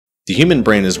The human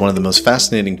brain is one of the most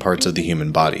fascinating parts of the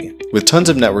human body. With tons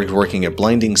of networks working at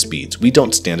blinding speeds, we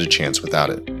don't stand a chance without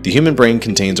it. The human brain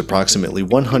contains approximately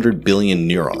 100 billion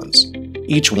neurons,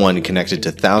 each one connected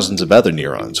to thousands of other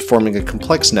neurons, forming a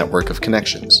complex network of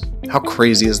connections. How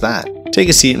crazy is that? Take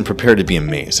a seat and prepare to be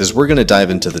amazed, as we're going to dive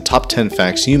into the top 10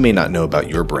 facts you may not know about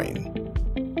your brain.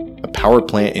 A power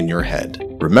plant in your head.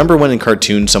 Remember when in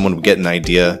cartoons someone would get an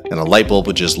idea and a light bulb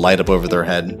would just light up over their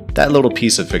head? That little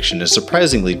piece of fiction is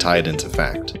surprisingly tied into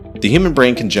fact. The human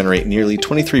brain can generate nearly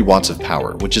 23 watts of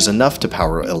power, which is enough to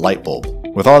power a light bulb.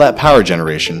 With all that power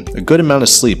generation, a good amount of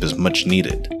sleep is much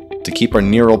needed. To keep our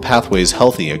neural pathways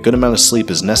healthy, a good amount of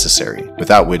sleep is necessary,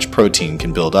 without which protein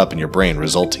can build up in your brain,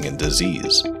 resulting in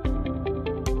disease.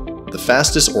 The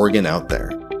fastest organ out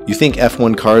there. You think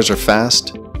F1 cars are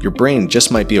fast? Your brain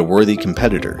just might be a worthy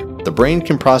competitor. The brain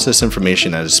can process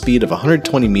information at a speed of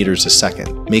 120 meters a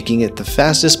second, making it the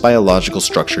fastest biological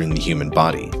structure in the human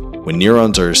body. When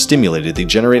neurons are stimulated, they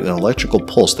generate an electrical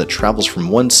pulse that travels from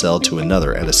one cell to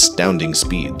another at astounding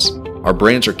speeds. Our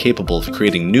brains are capable of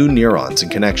creating new neurons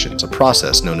and connections, a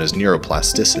process known as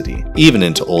neuroplasticity, even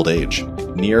into old age.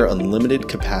 Near unlimited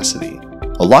capacity.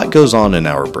 A lot goes on in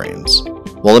our brains.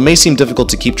 While it may seem difficult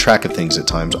to keep track of things at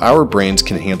times, our brains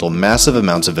can handle massive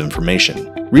amounts of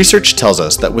information. Research tells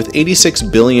us that with 86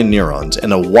 billion neurons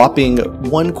and a whopping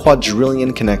 1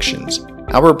 quadrillion connections,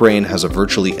 our brain has a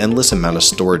virtually endless amount of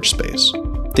storage space.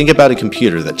 Think about a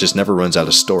computer that just never runs out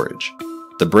of storage.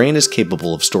 The brain is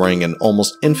capable of storing an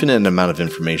almost infinite amount of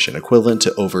information, equivalent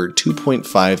to over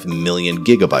 2.5 million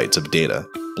gigabytes of data.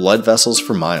 Blood vessels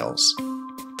for miles.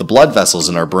 The blood vessels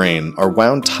in our brain are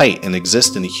wound tight and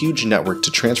exist in a huge network to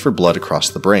transfer blood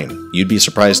across the brain. You'd be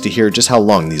surprised to hear just how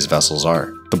long these vessels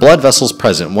are. The blood vessels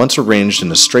present, once arranged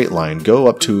in a straight line, go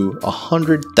up to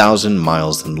 100,000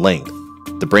 miles in length.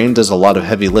 The brain does a lot of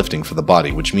heavy lifting for the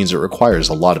body, which means it requires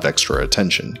a lot of extra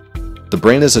attention. The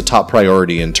brain is a top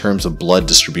priority in terms of blood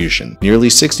distribution. Nearly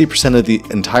 60% of the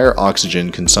entire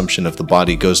oxygen consumption of the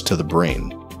body goes to the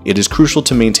brain. It is crucial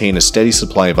to maintain a steady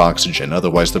supply of oxygen,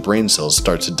 otherwise the brain cells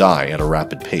start to die at a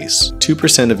rapid pace.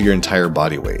 2% of your entire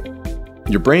body weight.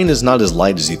 Your brain is not as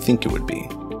light as you think it would be.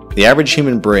 The average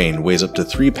human brain weighs up to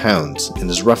 3 pounds and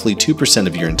is roughly 2%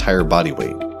 of your entire body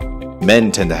weight.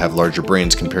 Men tend to have larger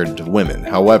brains compared to women,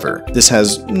 however, this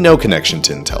has no connection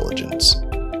to intelligence.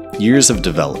 Years of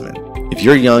development. If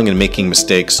you're young and making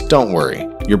mistakes, don't worry.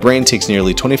 Your brain takes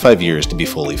nearly 25 years to be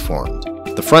fully formed.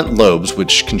 The front lobes,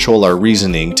 which control our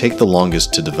reasoning, take the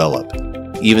longest to develop.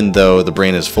 Even though the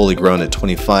brain is fully grown at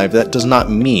 25, that does not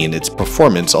mean its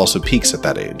performance also peaks at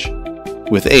that age.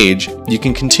 With age, you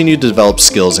can continue to develop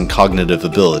skills and cognitive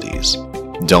abilities.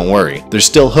 Don't worry, there's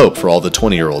still hope for all the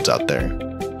 20-year-olds out there.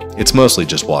 It's mostly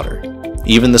just water.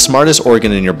 Even the smartest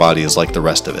organ in your body is like the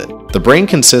rest of it. The brain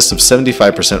consists of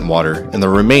 75% water, and the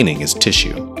remaining is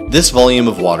tissue. This volume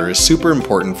of water is super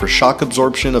important for shock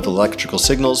absorption of electrical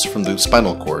signals from the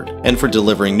spinal cord, and for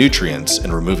delivering nutrients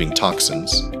and removing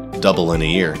toxins. Double in a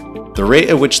year. The rate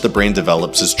at which the brain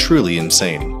develops is truly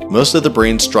insane. Most of the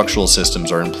brain's structural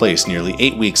systems are in place nearly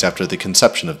 8 weeks after the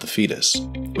conception of the fetus.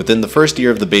 Within the first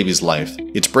year of the baby's life,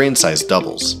 its brain size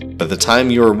doubles. By the time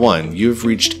you are 1, you have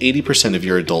reached 80% of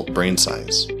your adult brain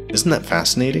size. Isn't that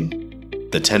fascinating?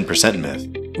 The 10% myth.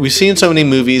 We've seen so many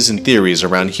movies and theories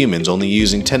around humans only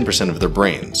using 10% of their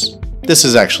brains. This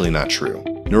is actually not true.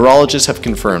 Neurologists have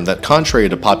confirmed that contrary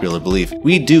to popular belief,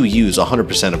 we do use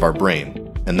 100% of our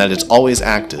brain, and that it's always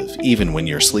active, even when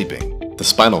you're sleeping. The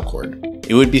spinal cord.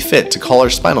 It would be fit to call our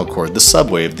spinal cord the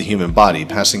subway of the human body,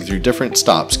 passing through different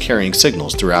stops carrying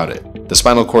signals throughout it. The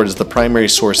spinal cord is the primary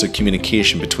source of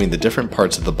communication between the different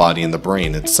parts of the body and the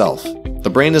brain itself. The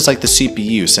brain is like the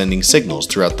CPU sending signals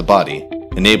throughout the body,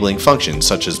 enabling functions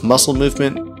such as muscle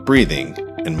movement, breathing,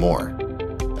 and more.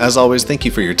 As always, thank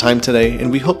you for your time today,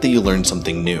 and we hope that you learned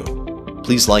something new.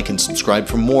 Please like and subscribe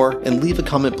for more, and leave a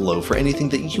comment below for anything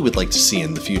that you would like to see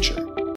in the future.